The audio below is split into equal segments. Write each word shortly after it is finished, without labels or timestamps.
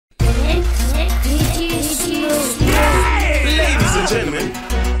and gentlemen,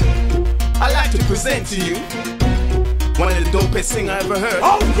 I'd like to present to you one of the dopest things I ever heard.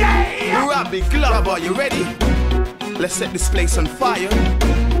 Okay! Robbie, are you ready? Let's set this place on fire.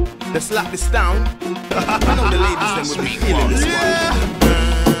 Let's lock this down. I know the ladies them will be feeling this one.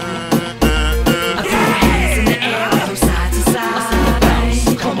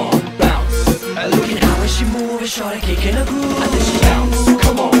 Shorty kicking a groove, and then she bounce.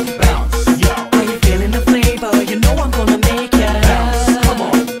 Come on, bounce. Yo, are you feeling the flavor? You know I'm gonna make ya bounce. Come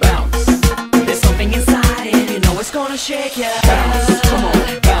on, bounce. There's something inside it, you know it's gonna shake ya. Bounce. Come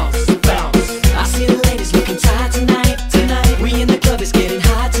on, bounce, bounce. I see the ladies looking tired tonight. Tonight, we in the club, it's getting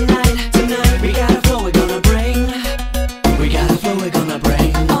hot tonight. Tonight, we got a flow we're gonna bring. We got a flow we're gonna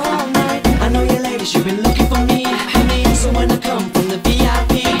bring all night. I know you ladies, you've been looking for me. So when I come from the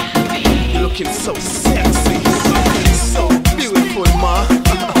VIP, you're looking so sexy.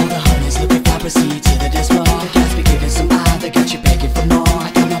 Proceed to the dance floor. The guys be giving some eye, they got you begging for more. I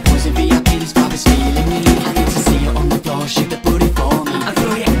got my boys in VIP, these Bobby's feeling me. I need to see you on the floor, shake the booty for me. I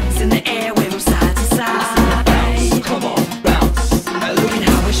throw your hands in the air, wave them side to side. Bounce, come on, bounce. Looking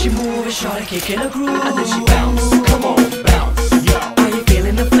how is she moving, shorty kicking a groove. And then she bounce, come on, bounce. Yo, are you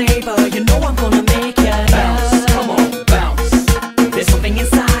feeling the flavor? You know I'm gonna make ya bounce. Come on, bounce. There's something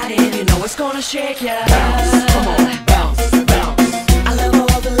inside it, you know it's gonna shake ya. Bounce, come on, bounce, bounce. I love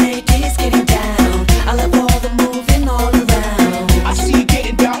all the ladies getting down. I love all the moving all around. I see you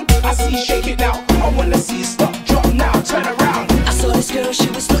getting down, I see you shake it now. I wanna see you stop, drop now, turn around. I saw this girl, she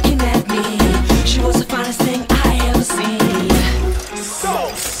was looking at me. She was the finest thing I ever seen. So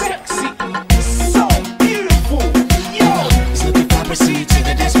sexy, so beautiful, yo. It's looking for proceed to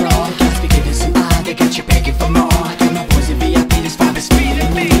the dance floor. Guys be giving some eye, they got you begging for more. I got my boys in VIP, this vibe is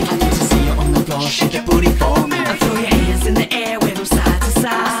feeling me. I need to see you on the floor, shake your booty for me. I throw your hands in the air, wave them side to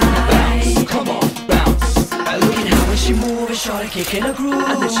side. Come on, bounce. Looking how is she moving, shorty kicking a groove.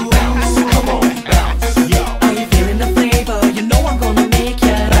 And then she bounce, come on, bounce. Yo, are you feeling the flavor? You know I'm gonna make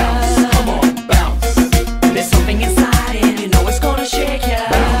ya bounce. come on, bounce. There's something inside it, you know it's gonna shake ya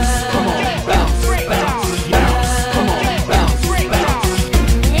bounce. Come on, bounce, bounce, bounce. Come on, bounce, bounce.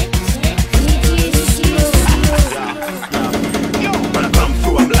 When I come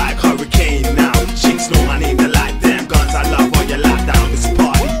through, I'm like hurricane now. Chicks know my name, they like them guns. I love how you lock down this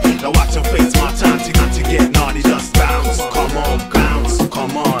party. Now watch your face, my time to get naughty. Just bounce, come on, bounce,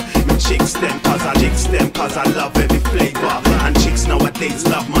 come on. Me chicks them, cause I chicks them, cause I love every flavor. And chicks nowadays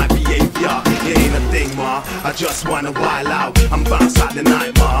love my behavior. It ain't a thing, ma, I just wanna wild out and bounce out the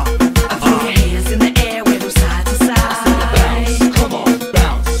night, ma. I throw your hands in the air, wave them side to side. Bounce, come on,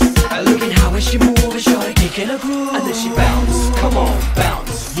 bounce. Looking how is she moving, shorty kicking a groove. And then she bounce, come on,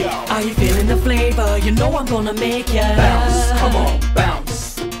 bounce. Yo, Are you feeling the flavor? You know I'm gonna make ya bounce, come on,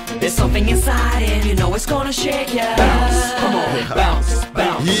 bounce. There's something inside it, you know it's gonna shake ya Bounce, come on, bounce,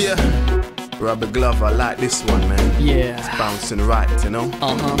 bounce. Yeah, Robbie Glover, I like this one, man. Yeah. It's bouncing right, you know.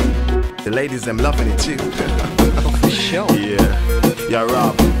 Uh-huh. The ladies them loving it too. Oh, for sure. Yeah,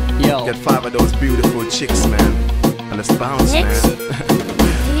 Rob. Yo. Get 5 of those beautiful chicks, man. And let's bounce, man.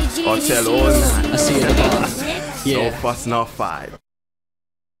 Hotel all night. I see it. Yeah. No fuss, no fight.